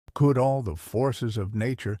Could all the forces of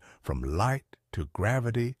nature, from light to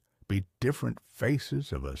gravity, be different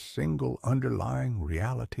faces of a single underlying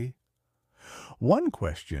reality? One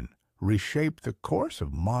question reshaped the course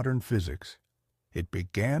of modern physics. It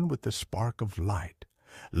began with the spark of light,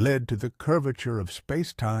 led to the curvature of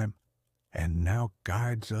space-time, and now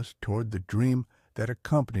guides us toward the dream that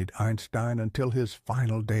accompanied Einstein until his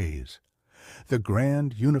final days, the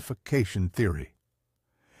grand unification theory.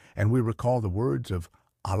 And we recall the words of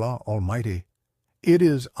Allah Almighty, "It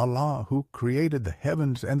is Allah who created the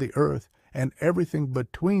heavens and the earth and everything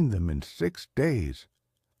between them in 6 days."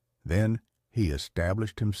 Then he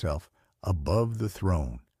established himself above the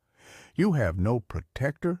throne. You have no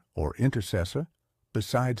protector or intercessor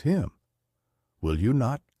besides him. Will you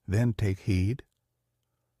not then take heed?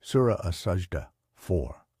 Surah As-Sajdah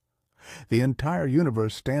 4. The entire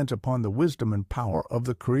universe stands upon the wisdom and power of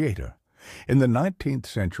the Creator. In the 19th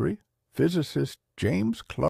century, physicist James Clerk